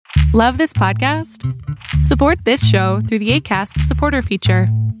Love this podcast? Support this show through the Acast supporter feature.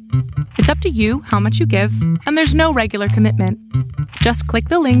 It's up to you how much you give, and there's no regular commitment. Just click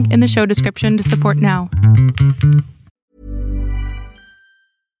the link in the show description to support now.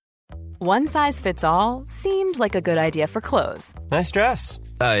 One size fits all seemed like a good idea for clothes. Nice dress.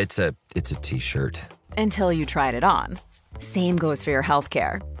 It's a t-shirt. Until you tried it on. Same goes for your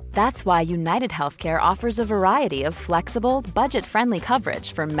healthcare. That's why United Healthcare offers a variety of flexible, budget-friendly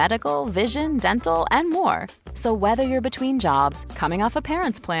coverage for medical, vision, dental, and more. So whether you're between jobs, coming off a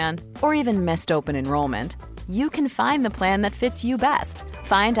parent's plan, or even missed open enrollment, you can find the plan that fits you best.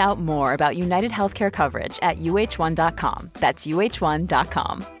 Find out more about United Healthcare coverage at uh1.com. That's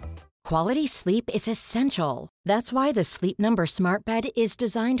uh1.com. Quality sleep is essential. That's why the Sleep Number Smart Bed is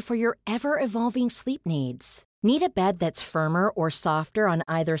designed for your ever-evolving sleep needs. Need a bed that's firmer or softer on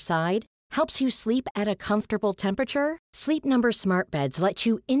either side? Helps you sleep at a comfortable temperature? Sleep Number Smart Beds let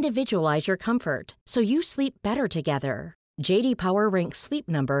you individualize your comfort, so you sleep better together. J.D. Power ranks Sleep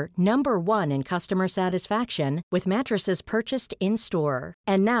Number number one in customer satisfaction with mattresses purchased in-store.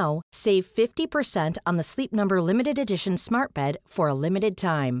 And now, save 50% on the Sleep Number Limited Edition Smart Bed for a limited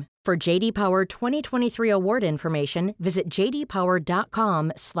time. For J.D. Power 2023 award information, visit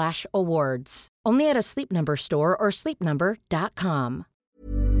jdpower.com/awards. Only at a Sleep Number store or sleepnumber.com.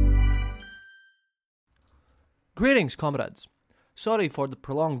 Greetings, comrades. Sorry for the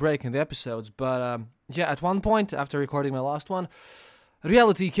prolonged break in the episodes, but at one point after recording my last one,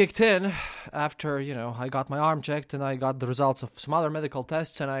 reality kicked in after, I got my arm checked and I got the results of some other medical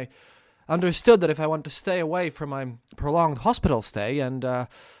tests, and I understood that if I want to stay away from my prolonged hospital stay and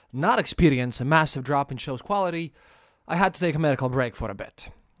not experience a massive drop in show's quality, I had to take a medical break for a bit.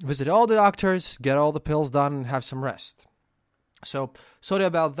 Visit all the doctors, get all the pills done, and have some rest. So, sorry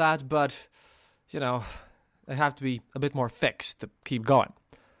about that, but, I have to be a bit more fixed to keep going.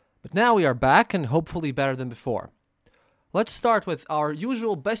 But now we are back and hopefully better than before. Let's start with our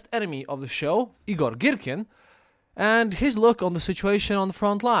usual best enemy of the show, Igor Girkin, and his look on the situation on the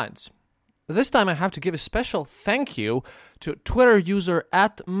front lines. This time I have to give a special thank you to Twitter user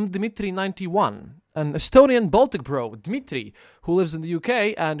 @Dmitry91, an Estonian Baltic bro, Dmitry, who lives in the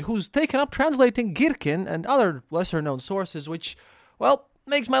UK and who's taken up translating Girkin and other lesser-known sources, which,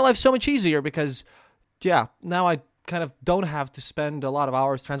 makes my life so much easier because, now I kind of don't have to spend a lot of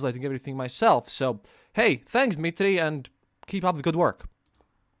hours translating everything myself. So, hey, thanks, Dmitry, and keep up the good work.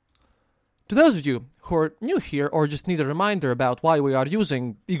 To those of you who are new here or just need a reminder about why we are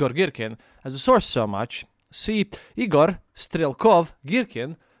using Igor Girkin as a source so much, see, Igor Strelkov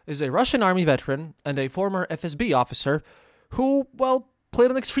Girkin is a Russian army veteran and a former FSB officer who, played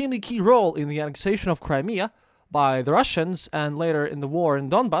an extremely key role in the annexation of Crimea by the Russians and later in the war in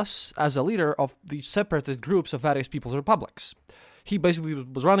Donbass as a leader of the separatist groups of various People's Republics. He basically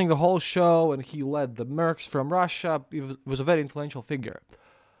was running the whole show and he led the mercs from Russia. He was a very influential figure.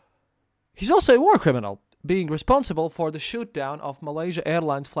 He's also a war criminal, being responsible for the shoot-down of Malaysia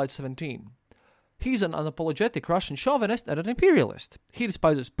Airlines Flight 17. He's an unapologetic Russian chauvinist and an imperialist. He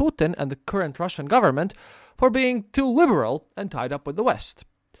despises Putin and the current Russian government for being too liberal and tied up with the West.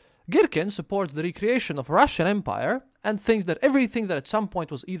 Girkin supports the recreation of a Russian empire and thinks that everything that at some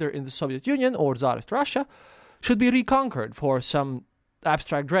point was either in the Soviet Union or Tsarist Russia should be reconquered for some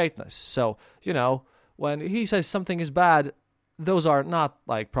abstract greatness. So, when he says something is bad, those are not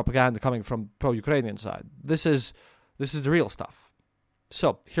like propaganda coming from pro-Ukrainian side. This is the real stuff.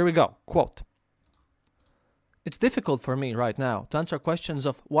 So, here we go. Quote. It's difficult for me right now to answer questions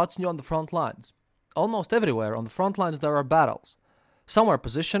of what's new on the front lines. Almost everywhere on the front lines there are battles. Some are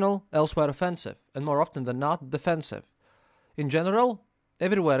positional, elsewhere offensive, and more often than not, defensive. In general,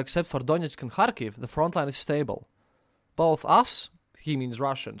 everywhere except for Donetsk and Kharkiv, the front line is stable. Both us, he means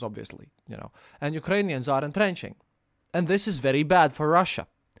Russians, obviously, and Ukrainians are entrenching. And this is very bad for Russia.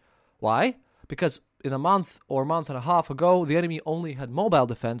 Why? Because in a month or month and a half ago, the enemy only had mobile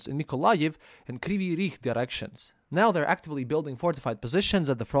defense in Mykolaiv and Kryvyi Rih directions. Now they're actively building fortified positions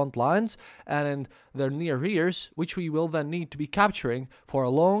at the front lines and in their near rears, which we will then need to be capturing for a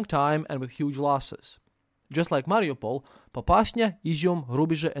long time and with huge losses. Just like Mariupol, Popasnya, Izium,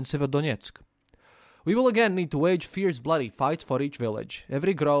 Rubizhe, and Severodonetsk. We will again need to wage fierce bloody fights for each village,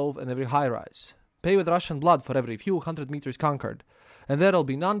 every grove, and every high-rise. Pay with Russian blood for every few hundred meters conquered, and there'll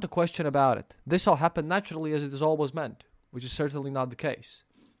be none to question about it. This all happened naturally as it is always meant, which is certainly not the case.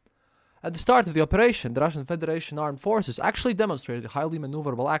 At the start of the operation, the Russian Federation armed forces actually demonstrated highly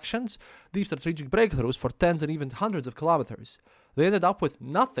maneuverable actions, deep strategic breakthroughs for tens and even hundreds of kilometers. They ended up with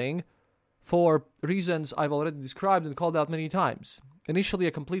nothing for reasons I've already described and called out many times. Initially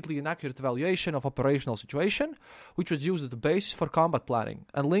a completely inaccurate evaluation of operational situation, which was used as the basis for combat planning,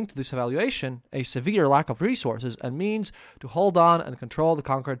 and linked to this evaluation a severe lack of resources and means to hold on and control the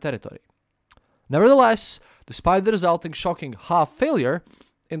conquered territory. Nevertheless, despite the resulting shocking half failure,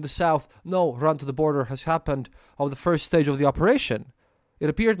 in the south no run to the border has happened of the first stage of the operation. It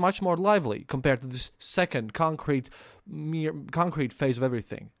appeared much more lively compared to this second concrete phase of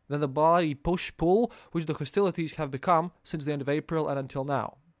everything than the bloody push-pull which the hostilities have become since the end of April and until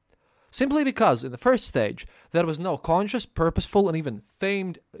now. Simply because in the first stage there was no conscious, purposeful, and even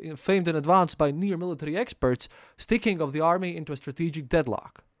famed in advance by near military experts sticking of the army into a strategic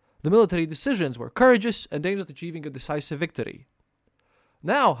deadlock. The military decisions were courageous and aimed at achieving a decisive victory.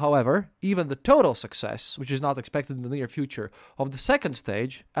 Now, however, even the total success, which is not expected in the near future, of the second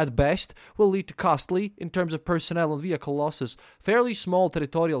stage, at best, will lead to costly, in terms of personnel and vehicle losses, fairly small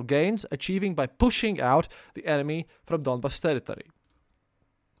territorial gains achieving by pushing out the enemy from Donbas territory.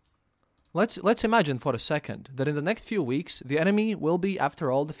 Let's imagine for a second that in the next few weeks the enemy will be,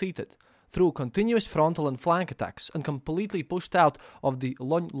 after all, defeated through continuous frontal and flank attacks and completely pushed out of the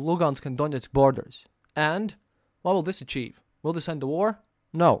Lugansk and Donetsk borders. And what will this achieve? Will this end the war?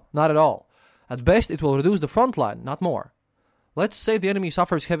 No, not at all. At best, it will reduce the front line, not more. Let's say the enemy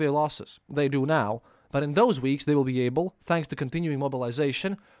suffers heavy losses. They do now, but in those weeks they will be able, thanks to continuing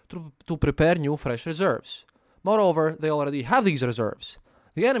mobilization, to prepare new fresh reserves. Moreover, they already have these reserves.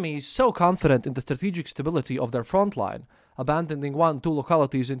 The enemy is so confident in the strategic stability of their front line, abandoning 1-2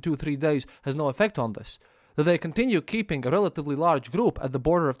 localities in 2-3 days has no effect on this, that they continue keeping a relatively large group at the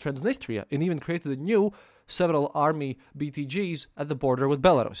border of Transnistria and even created a new several army BTGs at the border with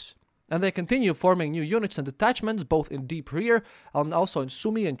Belarus. And they continue forming new units and detachments both in deep rear and also in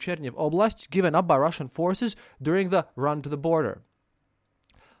Sumy and Chernihiv oblasts given up by Russian forces during the run to the border.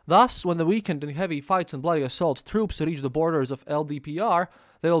 Thus, when the weakened in heavy fights and bloody assaults troops reach the borders of LDPR,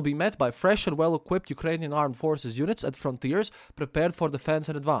 they will be met by fresh and well-equipped Ukrainian armed forces units at frontiers prepared for defense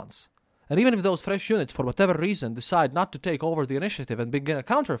in advance. And even if those fresh units, for whatever reason, decide not to take over the initiative and begin a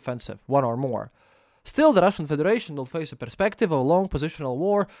counteroffensive, one or more, still the Russian Federation will face a perspective of a long positional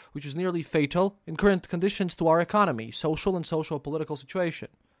war which is nearly fatal in current conditions to our economy, social and socio-political situation.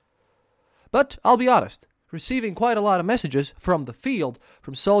 But I'll be honest, receiving quite a lot of messages from the field,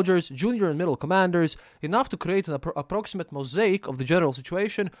 from soldiers, junior and middle commanders, enough to create an approximate mosaic of the general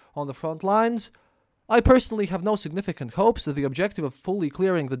situation on the front lines, I personally have no significant hopes that the objective of fully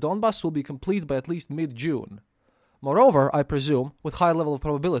clearing the Donbas will be complete by at least mid-June. Moreover, I presume, with high level of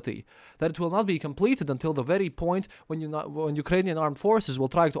probability, that it will not be completed until the very point when Ukrainian armed forces will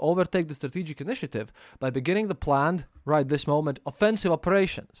try to overtake the strategic initiative by beginning the planned, right this moment, offensive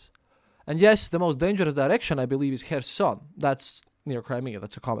operations. And yes, the most dangerous direction, I believe, is Kherson. That's near Crimea.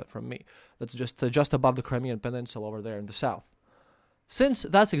 That's a comment from me. That's just above the Crimean Peninsula over there in the south. Since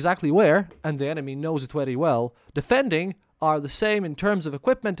that's exactly where, and the enemy knows it very well, defending are the same in terms of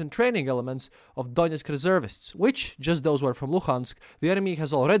equipment and training elements of Donetsk reservists, which, just those who are from Luhansk, the enemy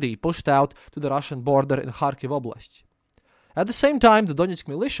has already pushed out to the Russian border in Kharkiv Oblast. At the same time, the Donetsk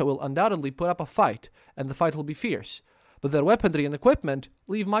militia will undoubtedly put up a fight, and the fight will be fierce, but their weaponry and equipment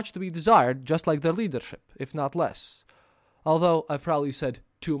leave much to be desired, just like their leadership, if not less. Although I've probably said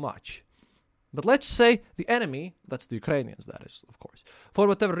too much. But let's say the enemy, that's the Ukrainians that is, of course, for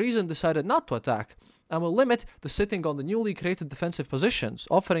whatever reason decided not to attack, and will limit the sitting on the newly created defensive positions,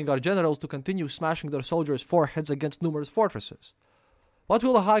 offering our generals to continue smashing their soldiers' foreheads against numerous fortresses. What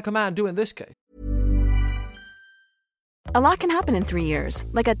will the High Command do in this case? A lot can happen in 3 years,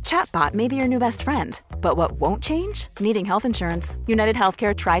 like a chatbot may be your new best friend. But what won't change? Needing health insurance. United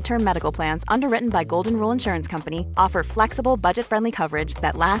Healthcare Tri-Term Medical Plans, underwritten by Golden Rule Insurance Company, offer flexible, budget-friendly coverage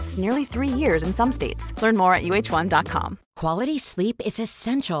that lasts nearly 3 years in some states. Learn more at uh1.com. Quality sleep is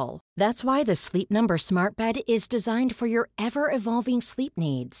essential. That's why the Sleep Number Smart Bed is designed for your ever-evolving sleep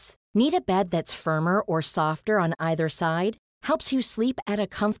needs. Need a bed that's firmer or softer on either side? Helps you sleep at a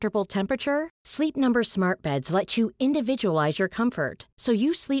comfortable temperature? Sleep Number Smart Beds let you individualize your comfort, so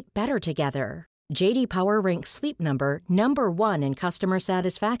you sleep better together. J.D. Power ranks Sleep Number #1 in customer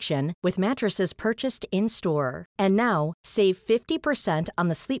satisfaction with mattresses purchased in-store. And now, save 50% on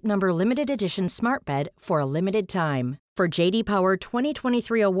the Sleep Number Limited Edition Smart Bed for a limited time. For J.D. Power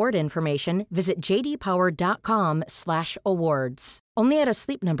 2023 award information, visit jdpower.com/awards. Only at a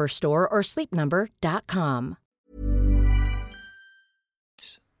Sleep Number store or sleepnumber.com.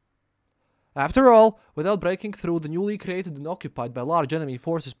 After all, without breaking through the newly created and occupied by large enemy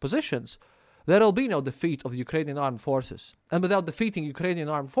forces positions, there will be no defeat of the Ukrainian armed forces. And without defeating Ukrainian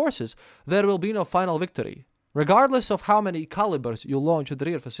armed forces, there will be no final victory. Regardless of how many calibers you launch at the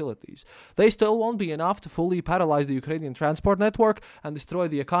rear facilities, they still won't be enough to fully paralyze the Ukrainian transport network and destroy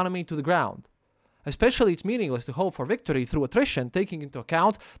the economy to the ground. Especially, it's meaningless to hope for victory through attrition, taking into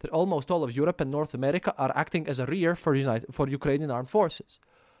account that almost all of Europe and North America are acting as a rear for Ukrainian armed forces.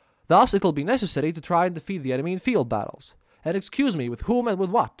 Thus, it will be necessary to try and defeat the enemy in field battles. And excuse me, with whom and with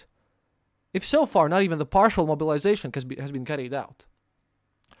what? If so far not even the partial mobilization has been carried out.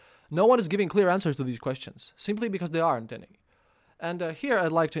 No one is giving clear answers to these questions, simply because there aren't any. And here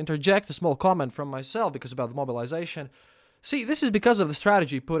I'd like to interject a small comment from myself because about the mobilization. See, this is because of the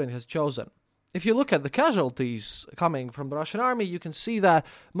strategy Putin has chosen. If you look at the casualties coming from the Russian army, you can see that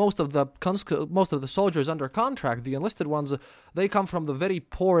most of the soldiers under contract, the enlisted ones, they come from the very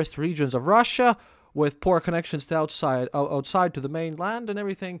poorest regions of Russia, with poor connections to outside to the mainland and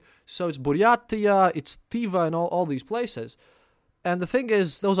everything. So it's Buryatia, it's Tiva, and all these places. And the thing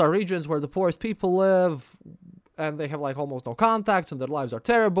is, those are regions where the poorest people live, and they have like almost no contacts, and their lives are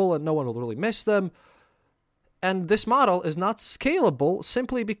terrible, and no one will really miss them. And this model is not scalable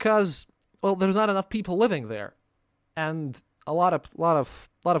simply because, well, there's not enough people living there, and a lot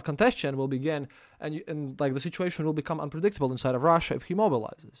of contention will begin, and like the situation will become unpredictable inside of Russia if he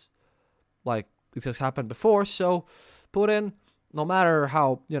mobilizes, like it has happened before. So Putin, no matter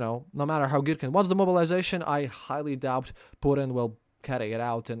how Girkin wants the mobilization, I highly doubt Putin will carry it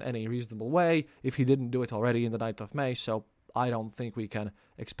out in any reasonable way if he didn't do it already in the 9th of May, so I don't think we can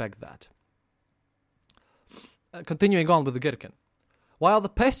expect that. Continuing on with the Girkin. While the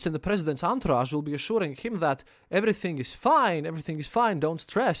pests in the president's entourage will be assuring him that everything is fine, don't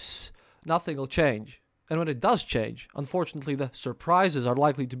stress, nothing will change. And when it does change, unfortunately the surprises are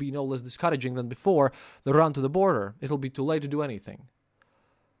likely to be no less discouraging than before the run to the border. It'll be too late to do anything.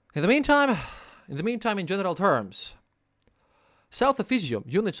 In the meantime, in general terms, south of Izium,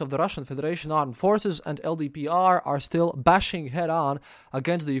 units of the Russian Federation Armed Forces and LDPR are still bashing head-on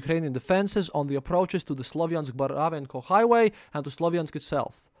against the Ukrainian defenses on the approaches to the Slovyansk-Baravenko highway and to Slovyansk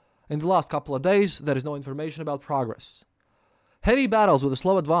itself. In the last couple of days, there is no information about progress. Heavy battles with a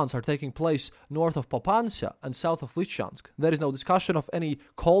slow advance are taking place north of Popansya and south of Lysychansk. There is no discussion of any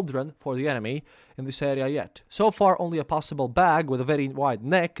cauldron for the enemy in this area yet. So far, only a possible bag with a very wide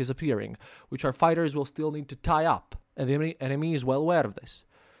neck is appearing, which our fighters will still need to tie up, and the enemy is well aware of this.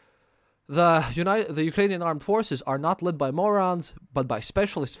 The Ukrainian armed forces are not led by morons, but by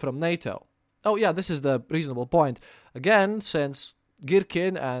specialists from NATO. Oh yeah, this is the reasonable point. Again, since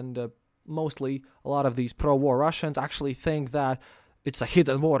Girkin and mostly a lot of these pro-war Russians actually think that it's a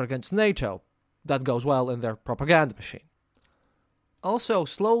hidden war against NATO. That goes well in their propaganda machine. Also,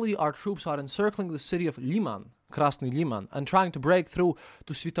 slowly our troops are encircling the city of Liman, Krasny Liman, and trying to break through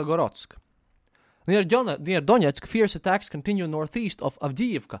to Svitogorodsk. Near Donetsk, fierce attacks continue northeast of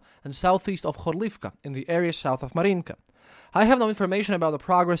Avdiivka and southeast of Khorlivka in the area south of Marinka. I have no information about the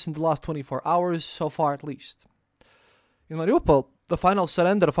progress in the last 24 hours, so far at least. In Mariupol, the final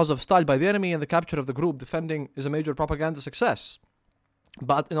surrender of Azovstal by the enemy and the capture of the group defending is a major propaganda success.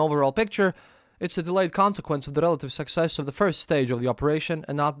 But in overall picture, it's a delayed consequence of the relative success of the first stage of the operation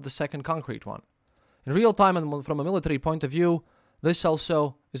and not the second concrete one. In real time and from a military point of view, this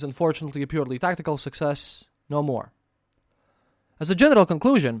also is unfortunately a purely tactical success, no more. As a general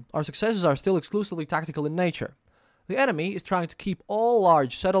conclusion, our successes are still exclusively tactical in nature. The enemy is trying to keep all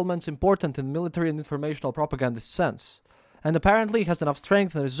large settlements important in military and informational propagandist sense, and apparently has enough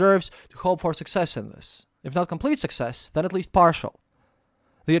strength and reserves to hope for success in this. If not complete success, then at least partial.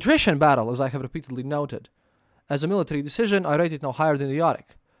 The attrition battle, as I have repeatedly noted, as a military decision, I rate it no higher than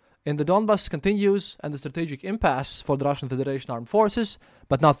idiotic. In the Donbass continues, and the strategic impasse for the Russian Federation armed forces,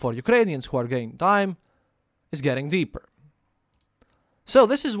 but not for Ukrainians who are gaining time, is getting deeper. So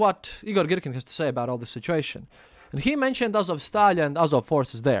this is what Igor Girkin has to say about all this situation. And he mentioned Azovstal and Azov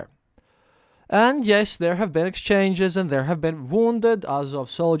forces there. And yes, there have been exchanges and there have been wounded Azov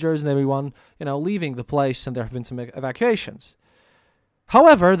soldiers and everyone, leaving the place, and there have been some evacuations.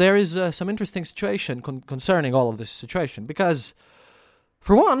 However, there is some interesting situation concerning all of this situation, because,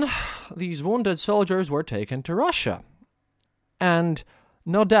 for one, these wounded soldiers were taken to Russia. And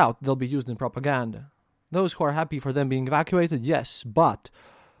no doubt they'll be used in propaganda. Those who are happy for them being evacuated, yes, but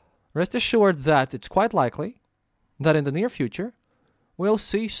rest assured that it's quite likely that in the near future, we'll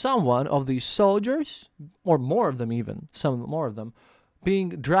see someone of these soldiers, or more of them even, some more of them, being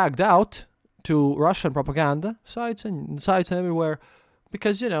dragged out to Russian propaganda sites and everywhere,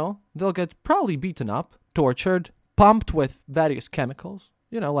 because, they'll get probably beaten up, tortured, pumped with various chemicals.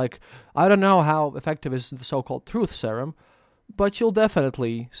 I don't know how effective is the so-called truth serum, but you'll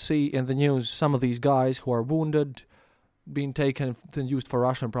definitely see in the news some of these guys who are wounded, been taken and used for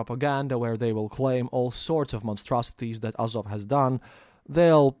Russian propaganda, where they will claim all sorts of monstrosities that Azov has done.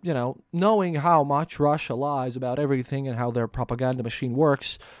 They'll, knowing how much Russia lies about everything and how their propaganda machine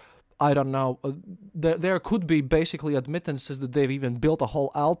works, I don't know, there could be basically admittances that they've even built a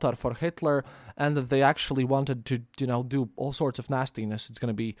whole altar for Hitler and that they actually wanted to, do all sorts of nastiness. It's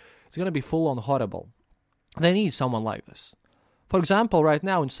going to be full on horrible. They need someone like this. For example, right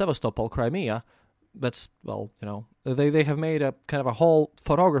now in Sevastopol, Crimea, that's, they have made a kind of a whole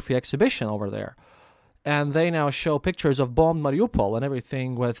photography exhibition over there. And they now show pictures of bombed Mariupol and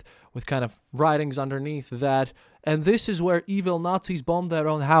everything with kind of writings underneath that. And this is where evil Nazis bomb their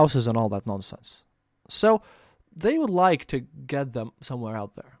own houses and all that nonsense. So they would like to get them somewhere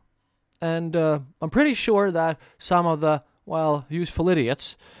out there. And I'm pretty sure that some of the, useful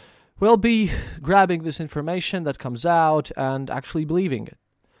idiots will be grabbing this information that comes out and actually believing it.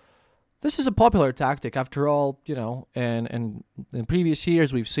 This is a popular tactic, after all, in previous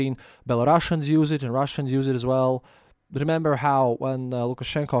years we've seen Belarusians use it and Russians use it as well. Remember how when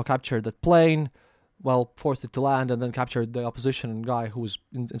Lukashenko captured that plane, forced it to land and then captured the opposition guy who was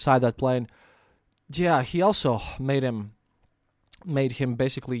inside that plane. Yeah, he also made him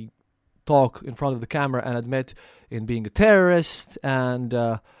basically talk in front of the camera and admit in being a terrorist and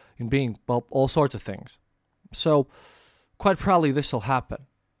in being, all sorts of things. So, quite probably this will happen.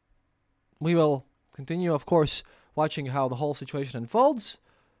 We will continue, of course, watching how the whole situation unfolds,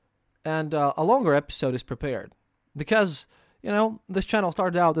 and a longer episode is prepared. Because, this channel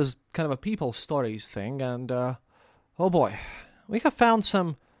started out as kind of a people stories thing, and, oh boy, we have found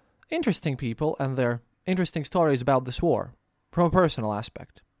some interesting people and their interesting stories about this war, from a personal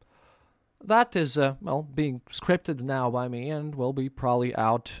aspect. That is, being scripted now by me, and will be probably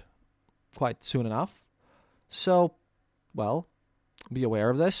out quite soon enough. So, be aware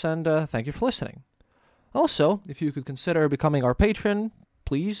of this, and thank you for listening. Also, if you could consider becoming our patron,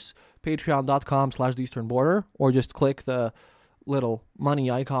 please, patreon.com/theeasternborder, or just click the little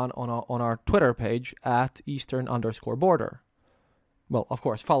money icon on our Twitter page at Eastern_border. Well, of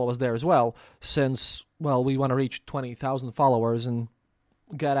course, follow us there as well, since, we want to reach 20,000 followers and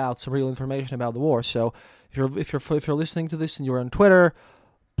get out some real information about the war. So, if you're listening to this and you're on Twitter,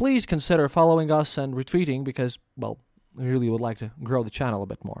 please consider following us and retweeting, because, we really would like to grow the channel a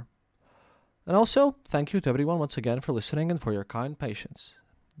bit more. And also, thank you to everyone once again for listening and for your kind patience.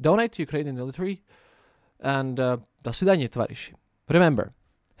 Donate to Ukrainian military, and до свидания, товарищи. Remember,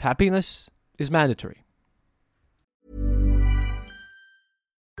 happiness is mandatory.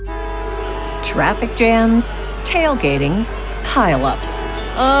 Traffic jams, tailgating, pile-ups.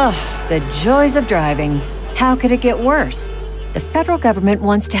 Ugh, the joys of driving. How could it get worse? The federal government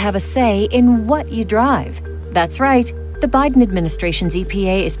wants to have a say in what you drive. That's right. The Biden administration's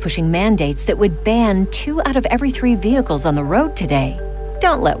EPA is pushing mandates that would ban 2 out of every 3 vehicles on the road today.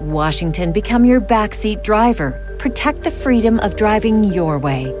 Don't let Washington become your backseat driver. Protect the freedom of driving your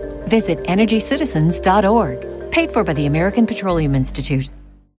way. Visit EnergyCitizens.org. Paid for by the American Petroleum Institute.